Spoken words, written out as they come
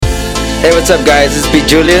Hey, what's up, guys? This is Pete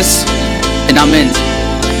Julius. And I'm in.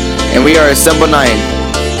 And we are Assemble 9.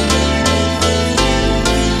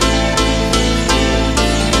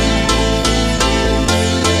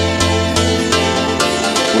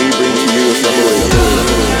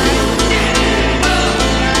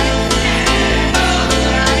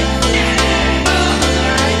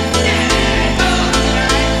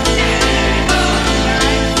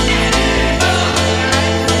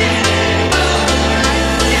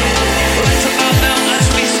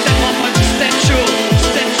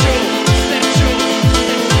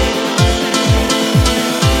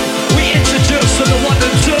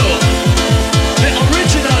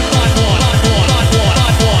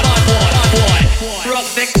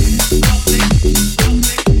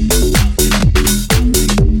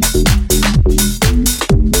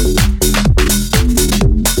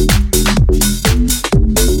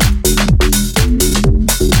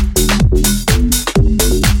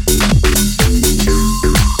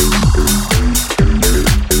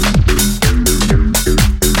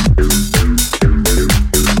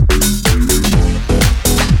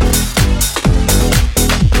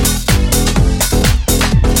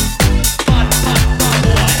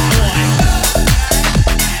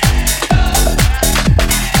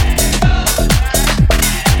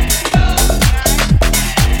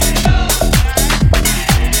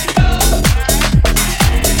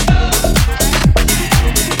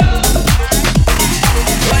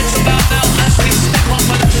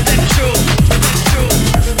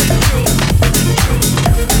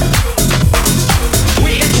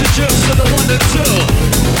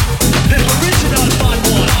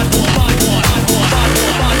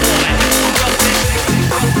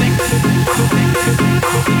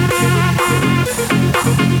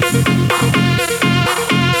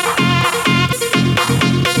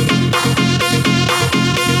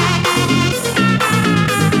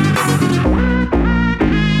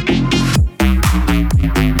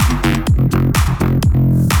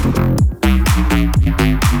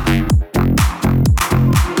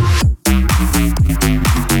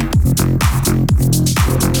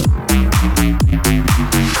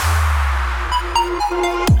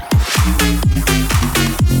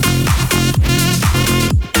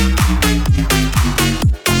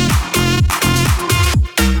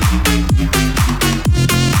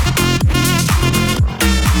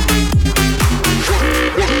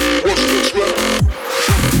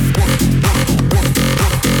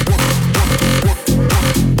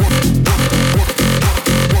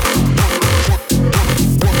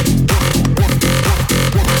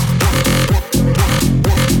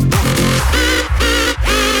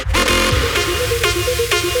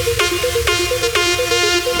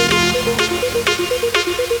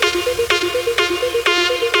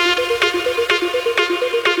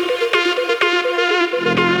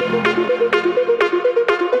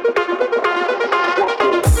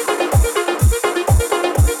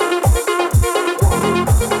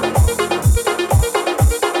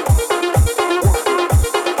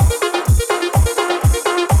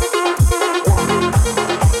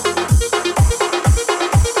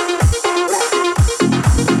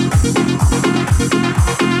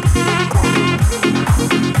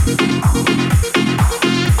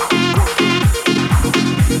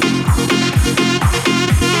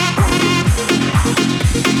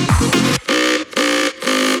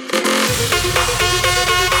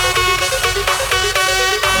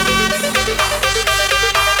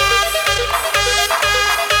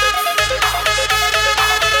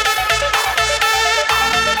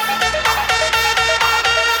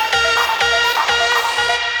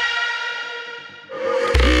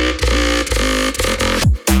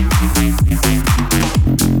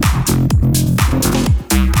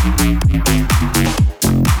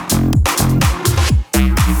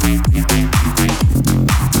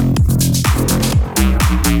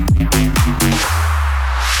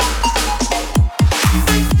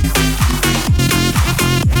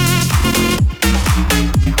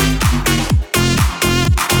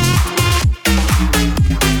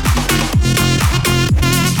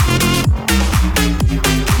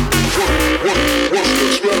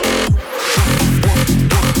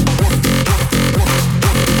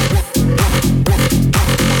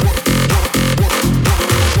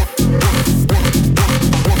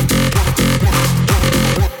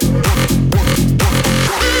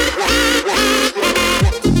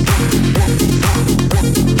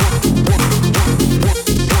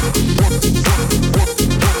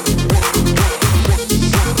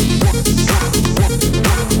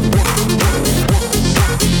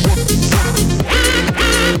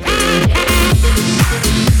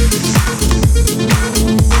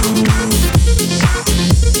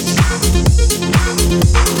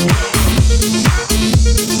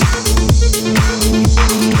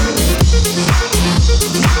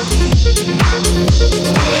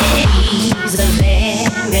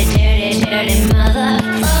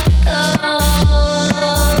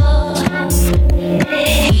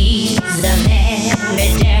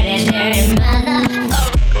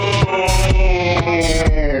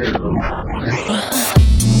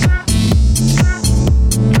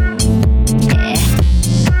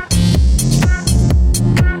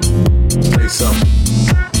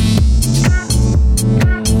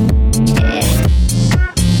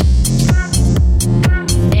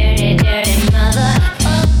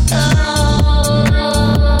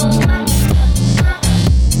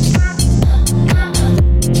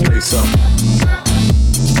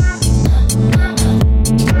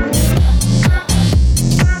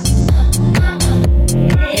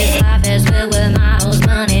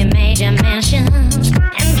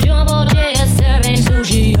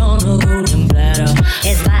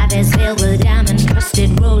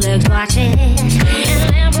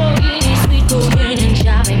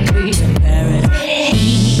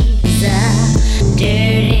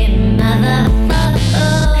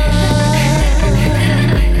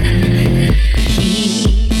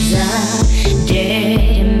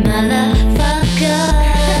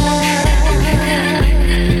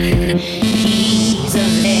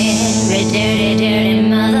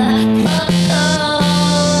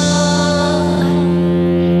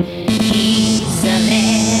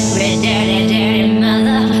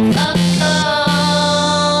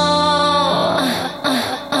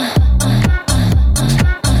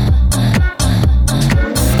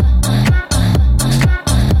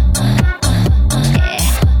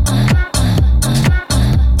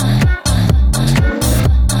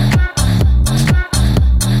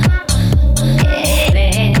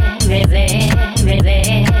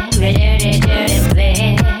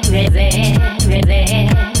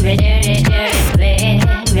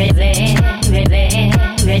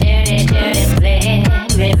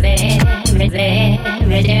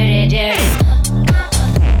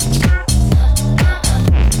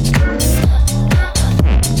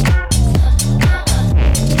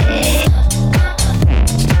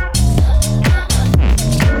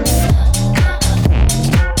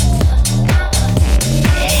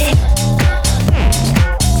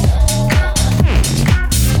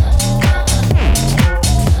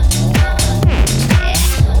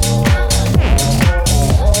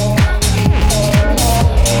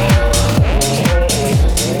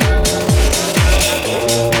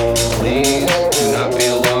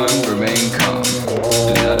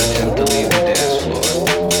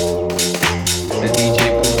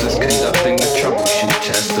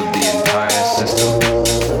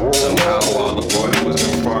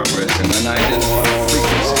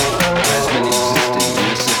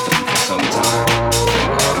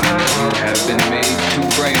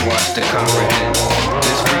 to comprehend.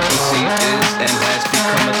 This frequency is and has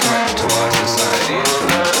become a threat to our society as we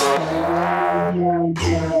know it.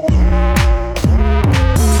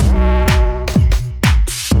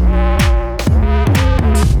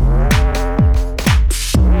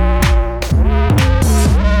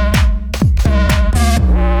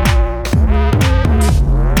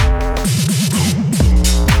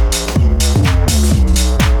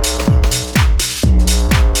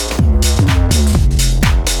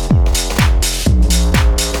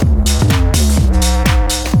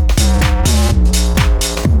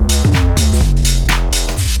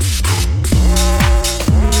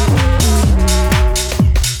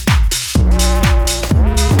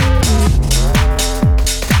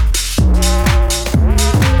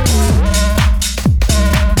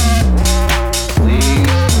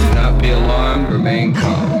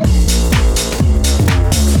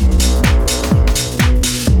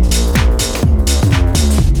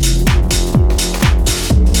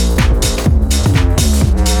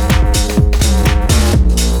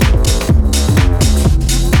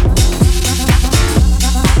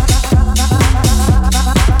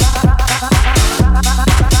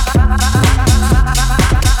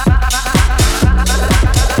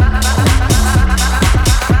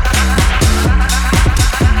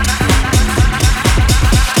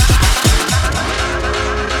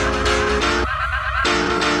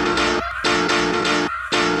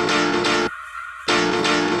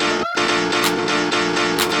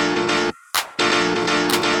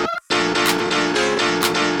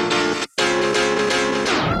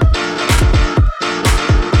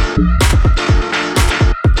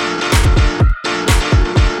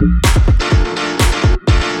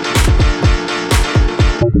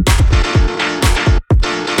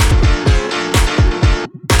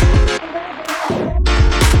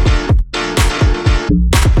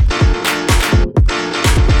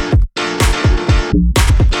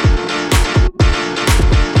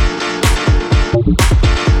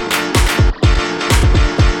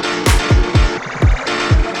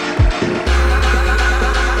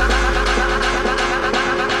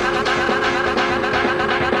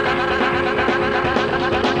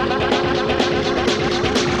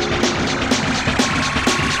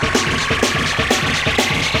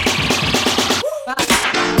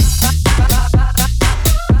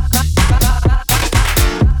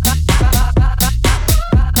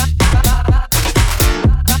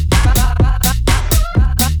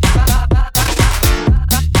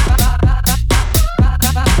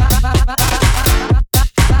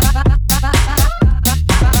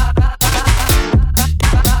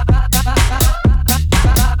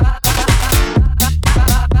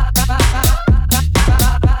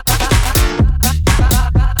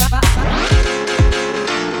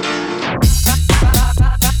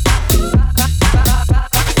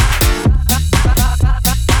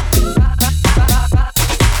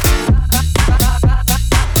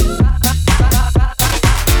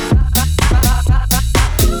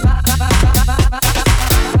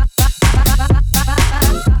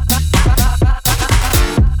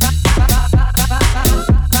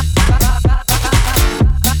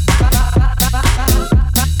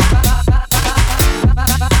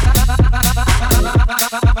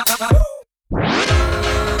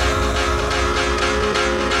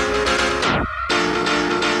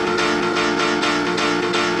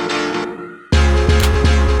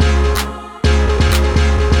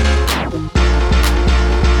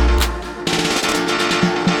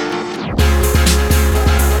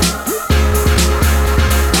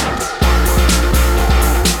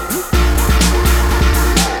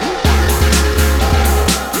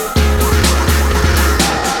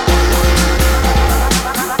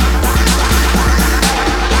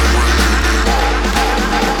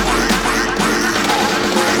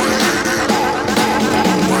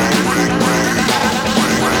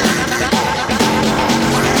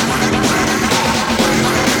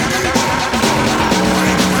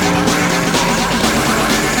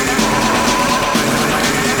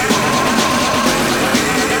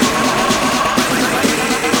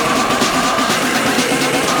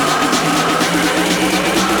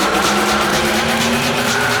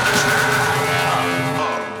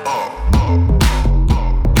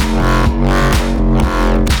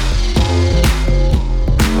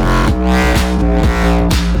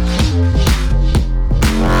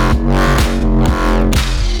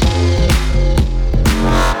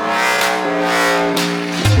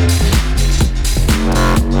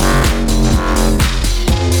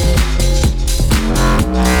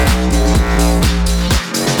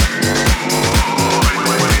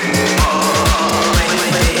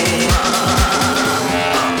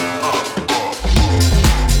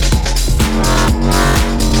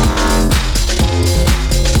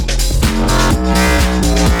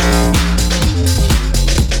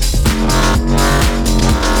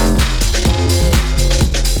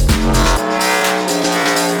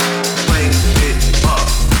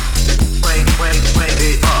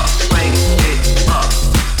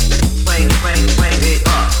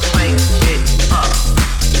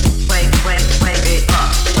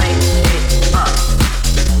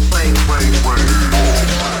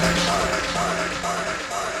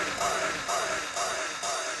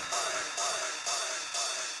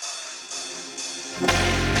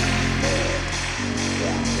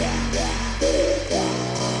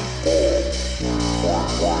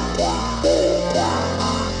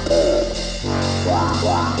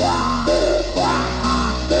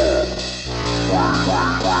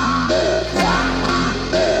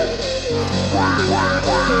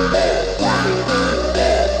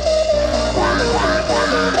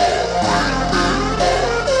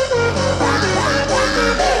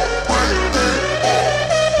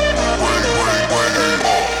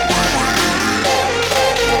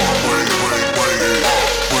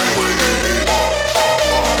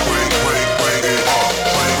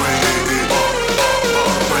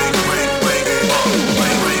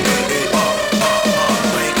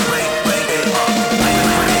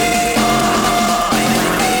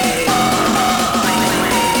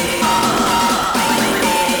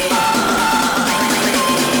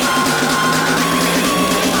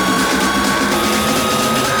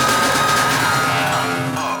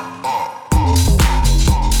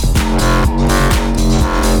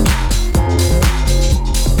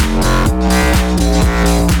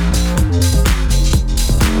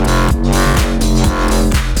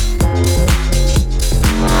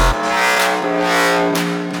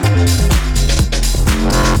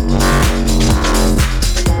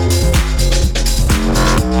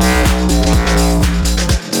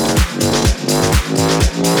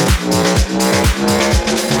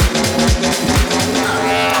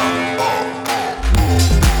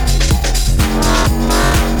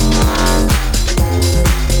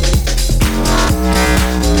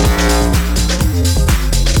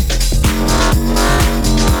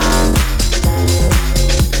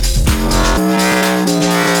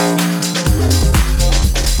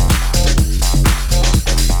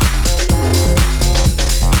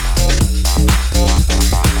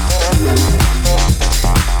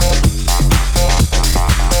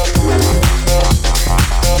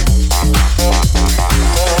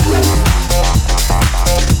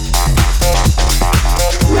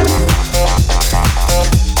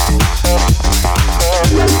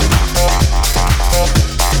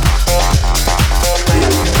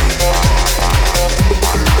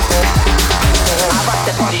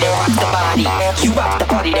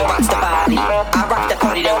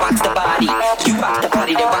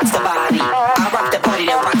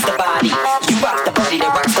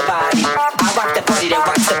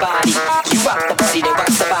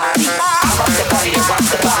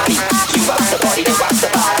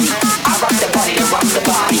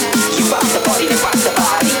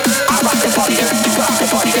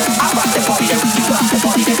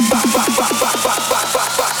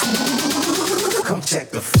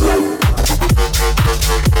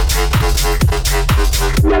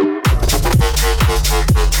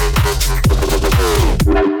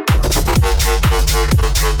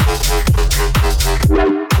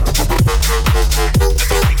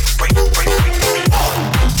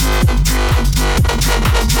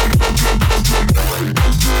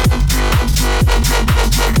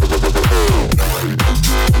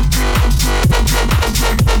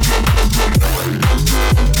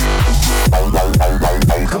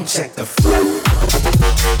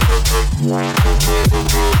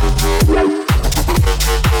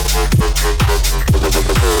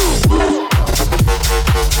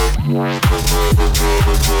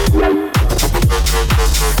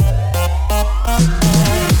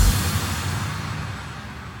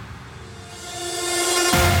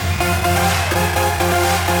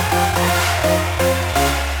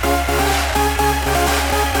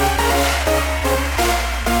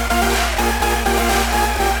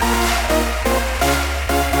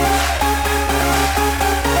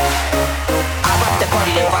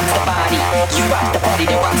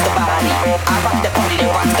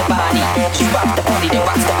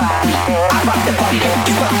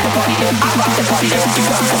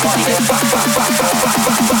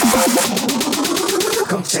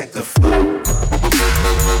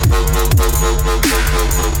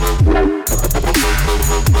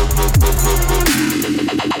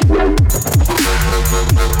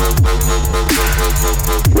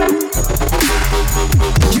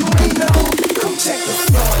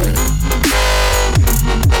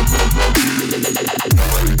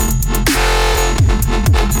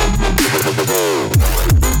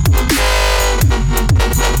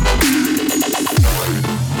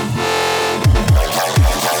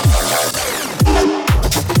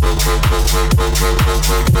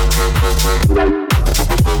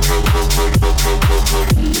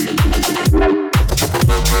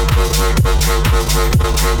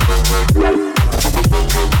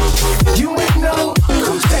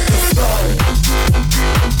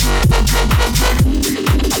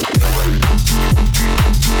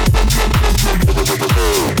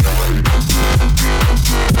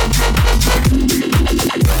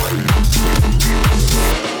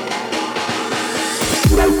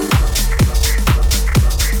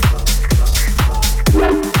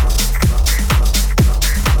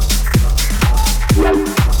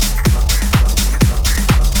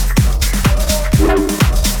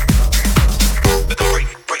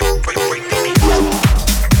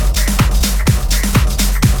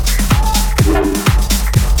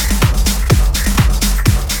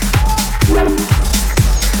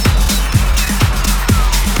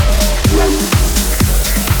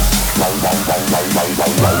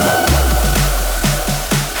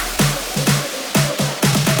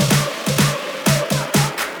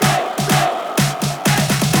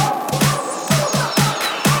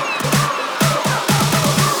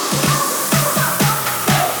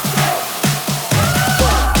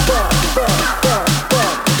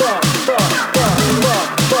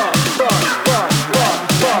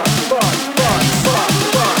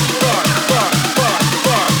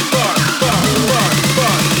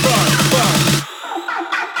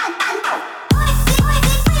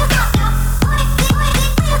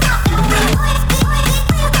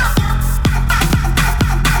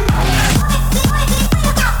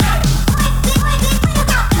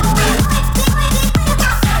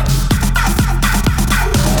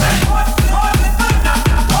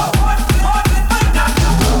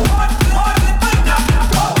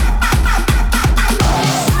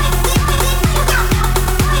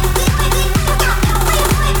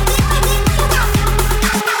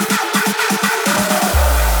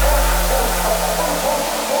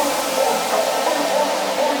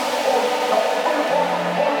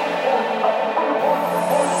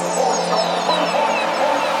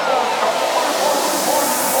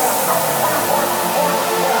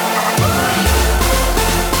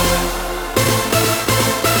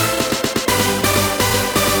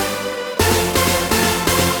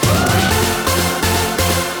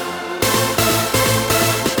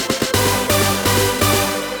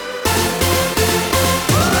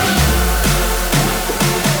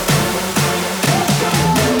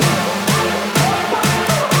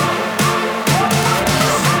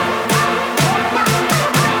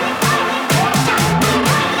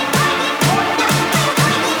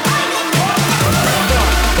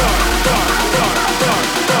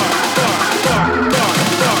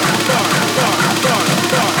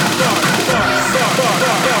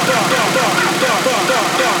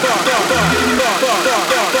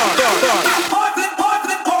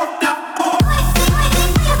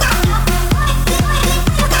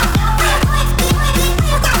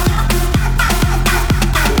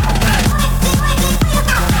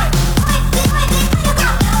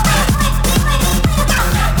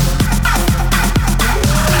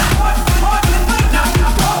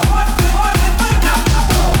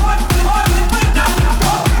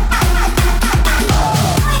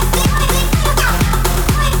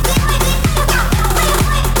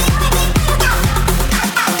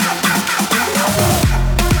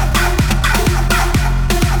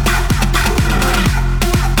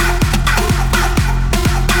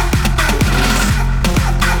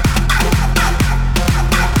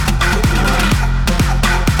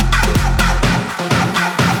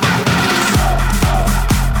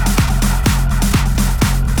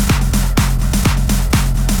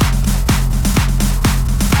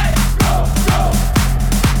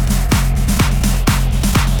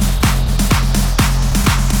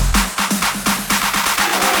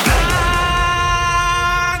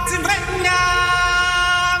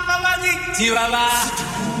 C.U.R.V.Y.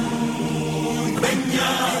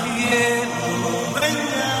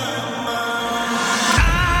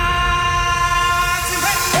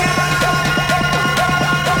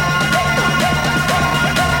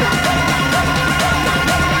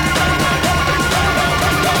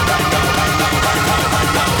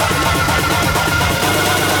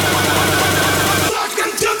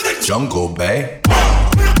 Jungle Bay.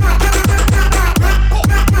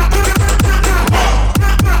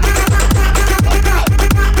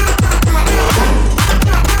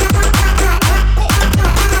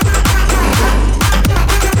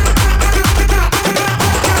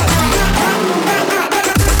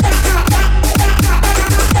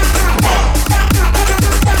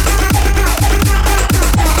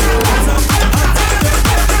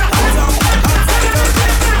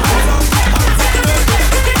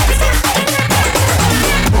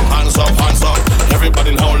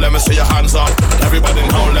 See your hands up. Everybody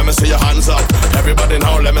now, let me see your hands up. Everybody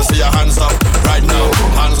now, let me see your hands up. Right now,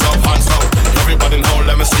 hands up, hands up. Everybody now,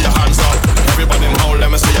 let me see your hands up. Everybody now,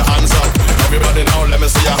 let me see your hands up. Everybody now, let me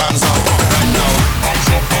see your hands up. Right now, hands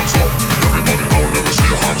up, hands up. Everybody now, let me see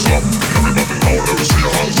your hands up. Everybody now, let me see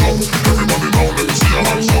your hands up. Everybody now, let me see your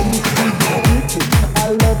hands up. Right now.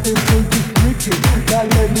 I love it when you freak it. Now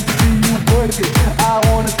let me see you work it. I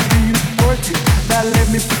wanna see you twerk it. Now let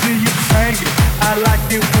me see you bang it. I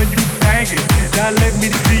like it when you bang it. Now let me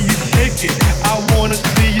see you shake it. I wanna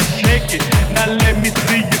see you shake it. Now let me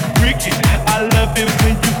see you freak it. I love it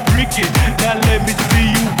when you freak it. Now let me see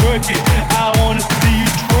you work it. I wanna see you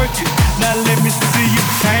twerk it. Now let me see you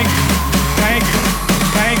bang it, bang it,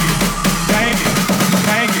 bang it, bang it,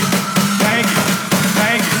 bang it, bang it,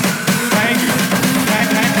 bang it, bang it, bang,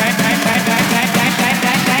 bang, bang, bang, bang, bang, bang, bang, bang,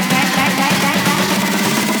 bang, bang, bang, bang, bang, bang.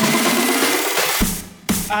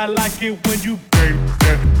 I like it when you bang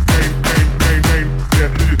that, bang, bang, bang, bang,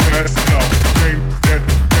 that, that's enough. Bang that,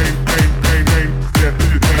 bang, bang, bang, bang, that,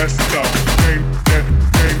 that's enough. Bang that,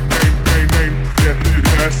 bang, bang, bang, bang, that,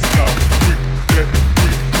 that's enough. Quick that,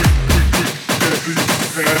 quick, quick, quick, quick,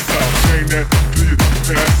 that, that's out. Bang that, till you,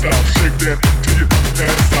 that's out. Shake that, till you,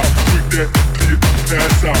 that's out. Quick that, till you,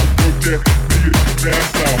 that's out. Work that, till you,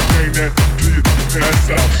 that's out. Bang that, till you, that's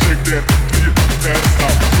out. Shake that, till you, that's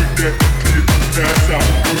out. Quick that, till you, that's out.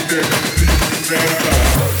 Work that, till you, that's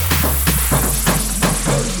out.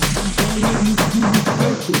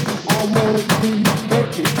 I wanna see you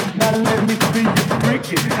break it. Now let me see you break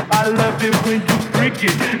it. I love it when you break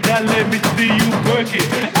it. Now let me see you work it.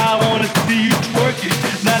 I wanna see you twerk it.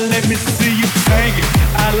 Now let me see you bang it.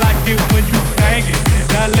 I like it when you bang it.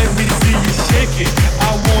 Now let me see you shake it. I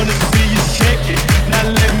wanna see you shake it. Now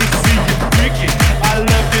let me see you break it. I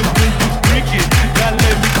love it when you break it. Now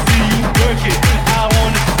let me see you work it. I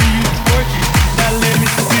wanna see you twerk it. Now let me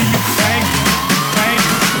see you bang it, bang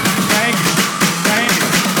it, bang it, bang it, bang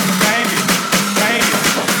it, bang it, bang it,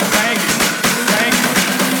 bang it,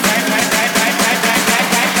 bang, bang, bang, bang, bang, bang, bang,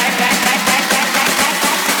 bang, bang, bang, bang, bang, bang, bang.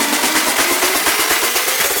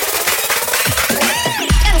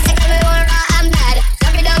 Young second we want raw and bad.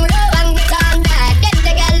 Drop it down low and get on bad. Get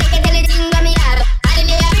the girl lick it till it's in what me have. I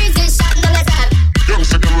did a breezy shot on the top. Young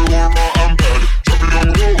second we want raw and bad. Drop it down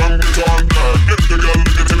low and get on bad. Get the girl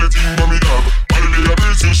lick it till it's in what me have. I did a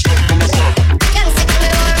breezy shot on the top. Young second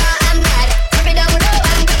we want raw and bad. Drop it down low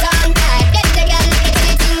and get on bad. Get the girl lick it till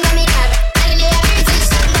it's in what me have. I did a breezy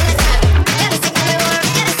shot on the top. Young second we want,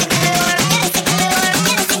 young second we want, young second we want,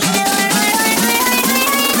 young second we want.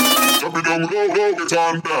 Drop it down low, get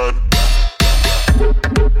on bad.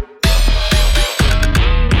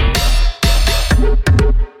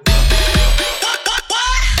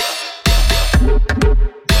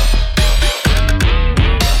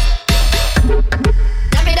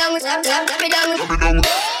 Drop it down, drop, drop, drop it down. Drop it down.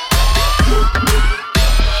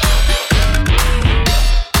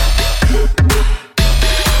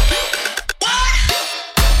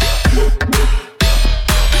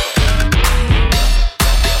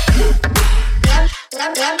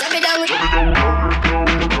 Drop, drop, drop it down.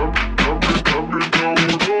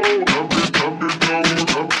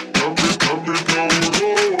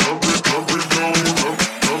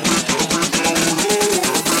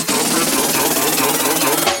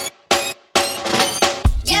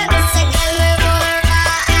 Yeah, the second we want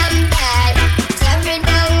raw and bad. Drop it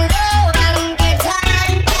down low and get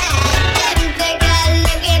on bad. Get the girl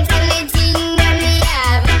lick it till it's in what me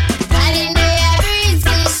have. I did a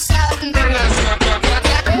breezy shot.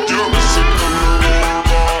 Young second we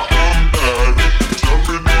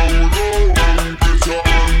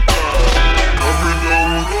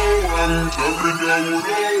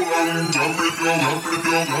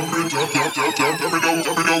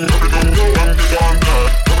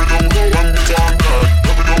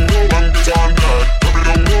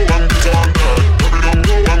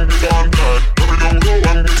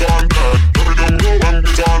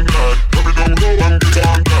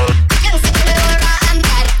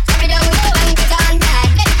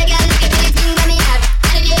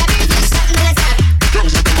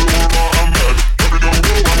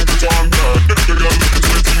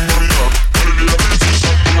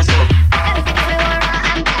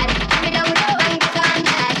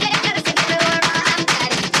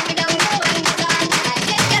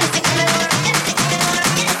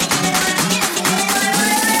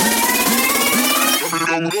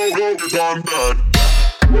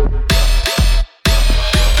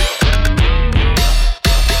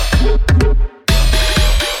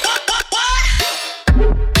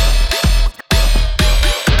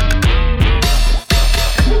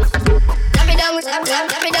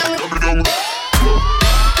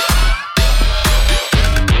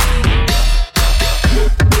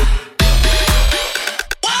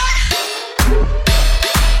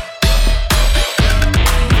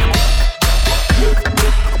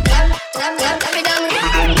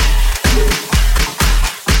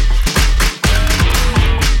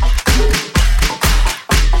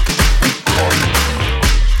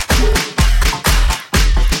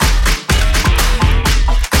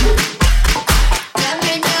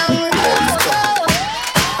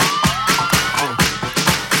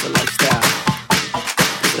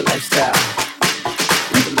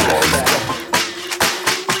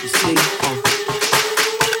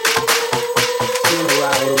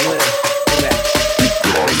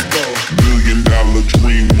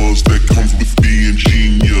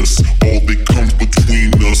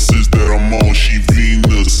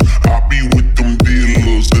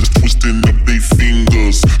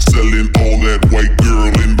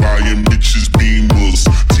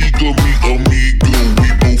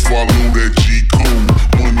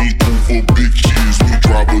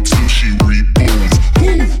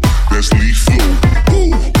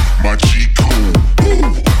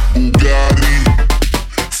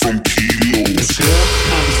kilos. Girl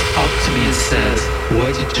comes up to me and says,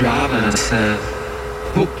 "What you driving?" I said,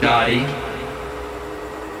 "Bugatti."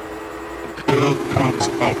 Girl comes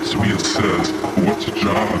up to me and says, "What you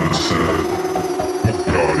driving?" I said,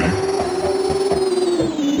 "Bugatti."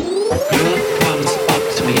 Girl comes up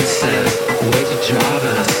to me and says, "What you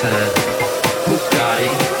driving?" I said, "Bugatti."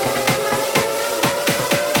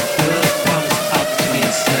 Girl comes up to me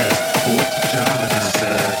and says, "What you driving?" I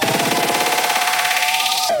said,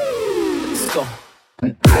 "Let's go."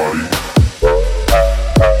 Bugatti.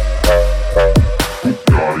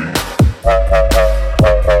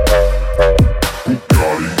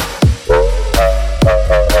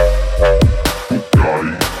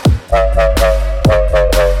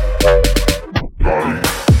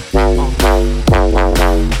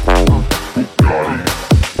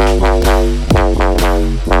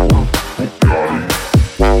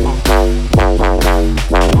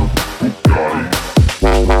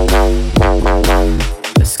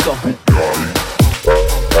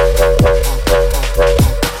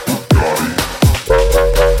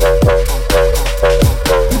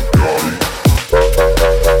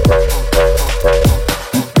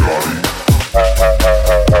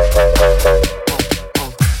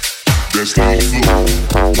 That's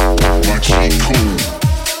lethal, my C.U.R.V.Y.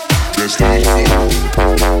 That's lethal,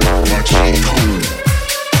 my C.U.R.V.Y.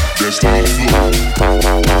 That's lethal,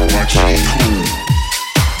 my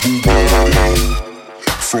C.U.R.V.Y.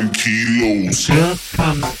 From kilos. Girl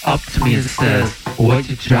comes up to me and says, "What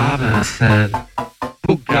you driving?" I said,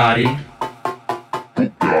 "Bugatti."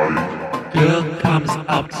 Girl comes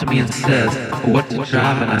up to me and says, "What you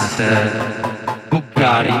driving?" I said,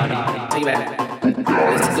 "Bugatti." Take it back.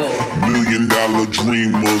 Let's go. $1,000,000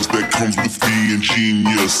 dreamers that comes with the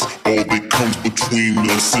ingenious. All that comes between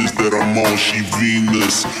us is that I'm on she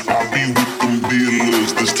Venus. I be with them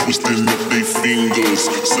dealers that's twisting up their fingers,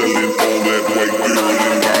 selling all that white girl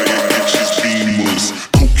and buying bitches beamers.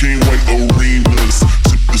 Cocaine white arenas,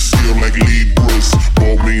 tip the scale like Libras.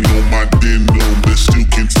 Ball main on my denim that still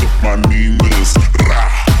can tuck my Ninas. Rah,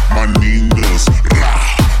 my Ninas, rah,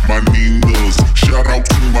 my Ninas. Shout out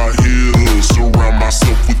to my hitters, surround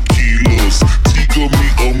myself with kilos. Tiga me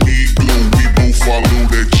amigo, we both follow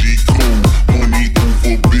that G-code. Money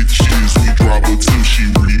over bitches, we drive her till she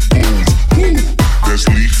repos. Woo, that's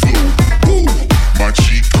lethal. Woo, my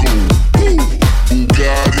cheat code. Woo,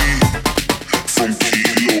 Bugatti from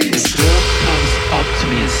kilos. Girl comes up to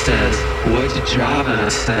me and says, "What you driving?" I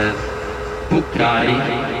said, "Bugatti."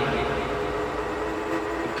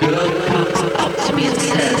 Girl comes up to me and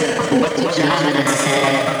says, "What you driving?" I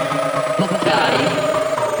said, "Bugatti."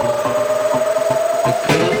 The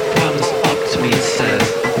girl comes up to me and says,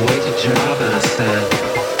 "What you driving?" I said,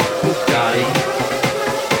 "Bugatti."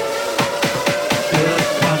 Girl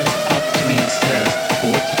comes up to me and says,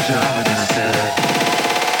 "What you driving?" I said,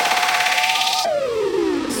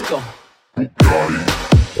 "Let's go." Bugatti.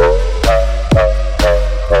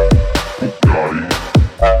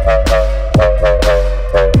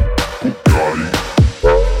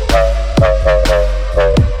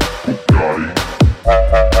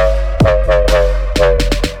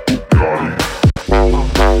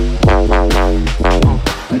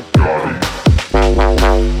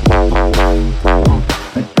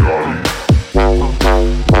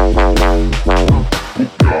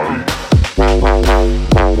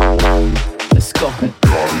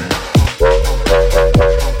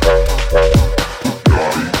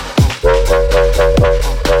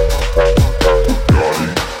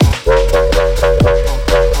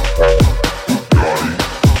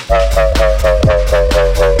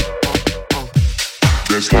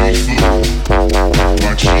 That's lethal,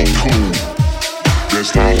 my C.U.R.V.Y.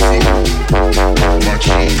 That's lethal, my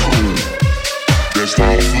C.U.R.V.Y. That's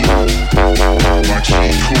lethal, my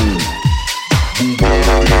C.U.R.V.Y.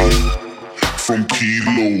 Bugatti from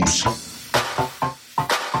kilos.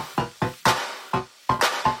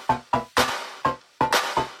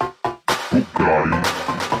 Bugatti.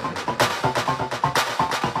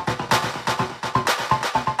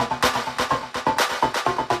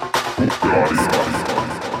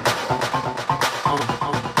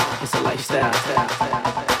 It's a lifestyle.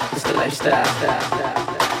 It's the lifestyle.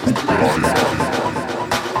 It's the lifestyle.